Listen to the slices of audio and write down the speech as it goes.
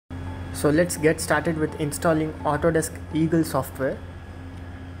So let's get started with installing Autodesk Eagle software.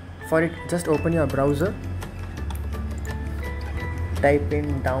 For it, just open your browser, type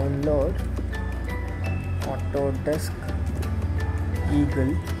in download Autodesk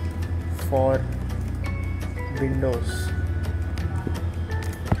Eagle for Windows.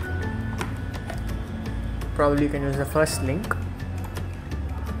 Probably you can use the first link.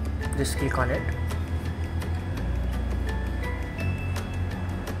 Just click on it.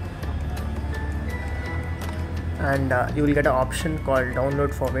 And you will get an option called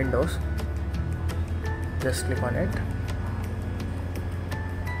download for Windows. Just click on it.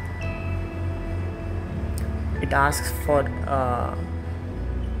 It asks for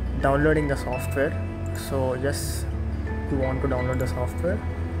downloading the software, so just you want to download the software,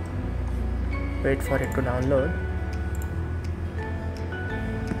 wait for it to download.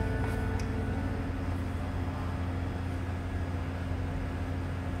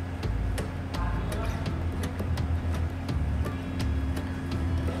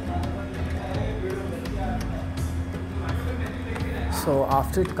 So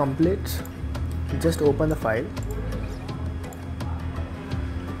after it completes, just open the file.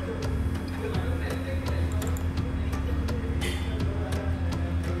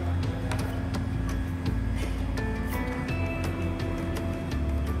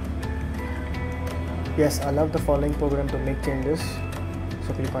 Yes, allow the following program to make changes.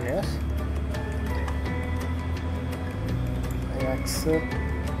 So click on yes. I accept.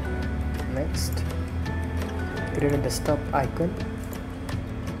 Next. Create a desktop icon.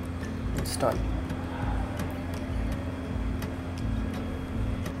 Install.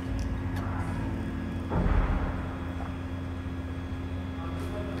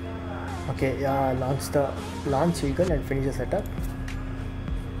 Okay, launch Eagle and finish the setup.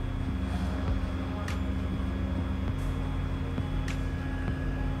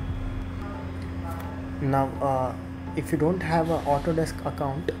 Now, if you don't have an Autodesk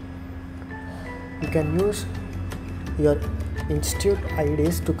account, you can use your institute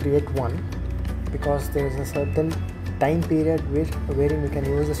IDs to create one, because there is a certain time period wherein you can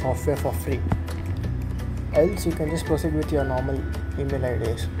use the software for free. Else you can just proceed with your normal email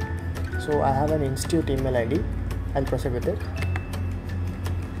IDs. So I have an institute email ID. I'll proceed with it.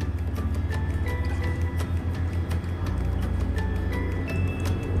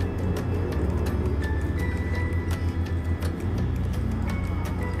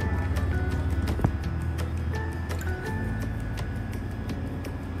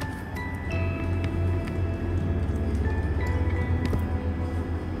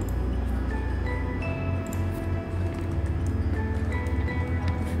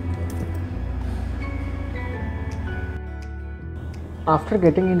 After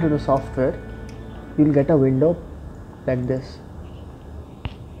getting into the software, you'll get a window like this.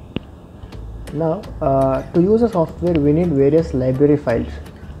 Now, to use the software, we need various library files.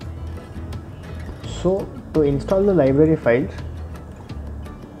 So, to install the library files,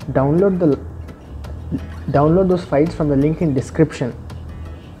 download those files from the link in description.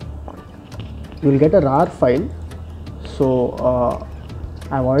 You will get a RAR file. So,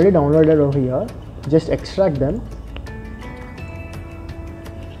 I've already downloaded over here. Just extract them.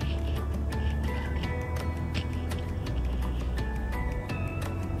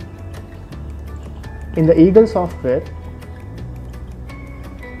 In the Eagle software,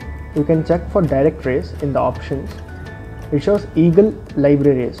 you can check for directories in the options. It shows Eagle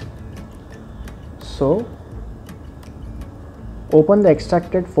libraries. So, open the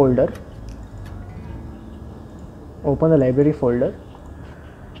extracted folder, open the library folder,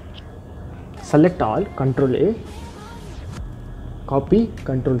 select all, Ctrl A, copy,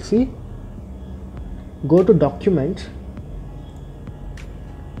 Ctrl C, go to Documents,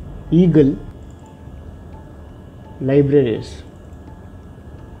 Eagle libraries,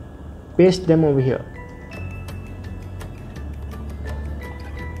 paste them over here.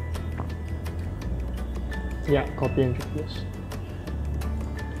 Yeah, copy and replace.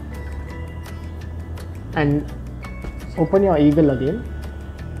 And open your Eagle again.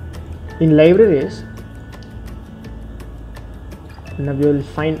 In libraries, now you will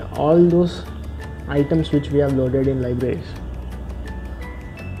find all those items which we have loaded in libraries.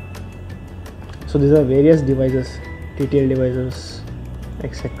 So these are various devices, TTL devices,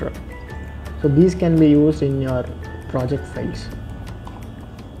 etc. So these can be used in your project files.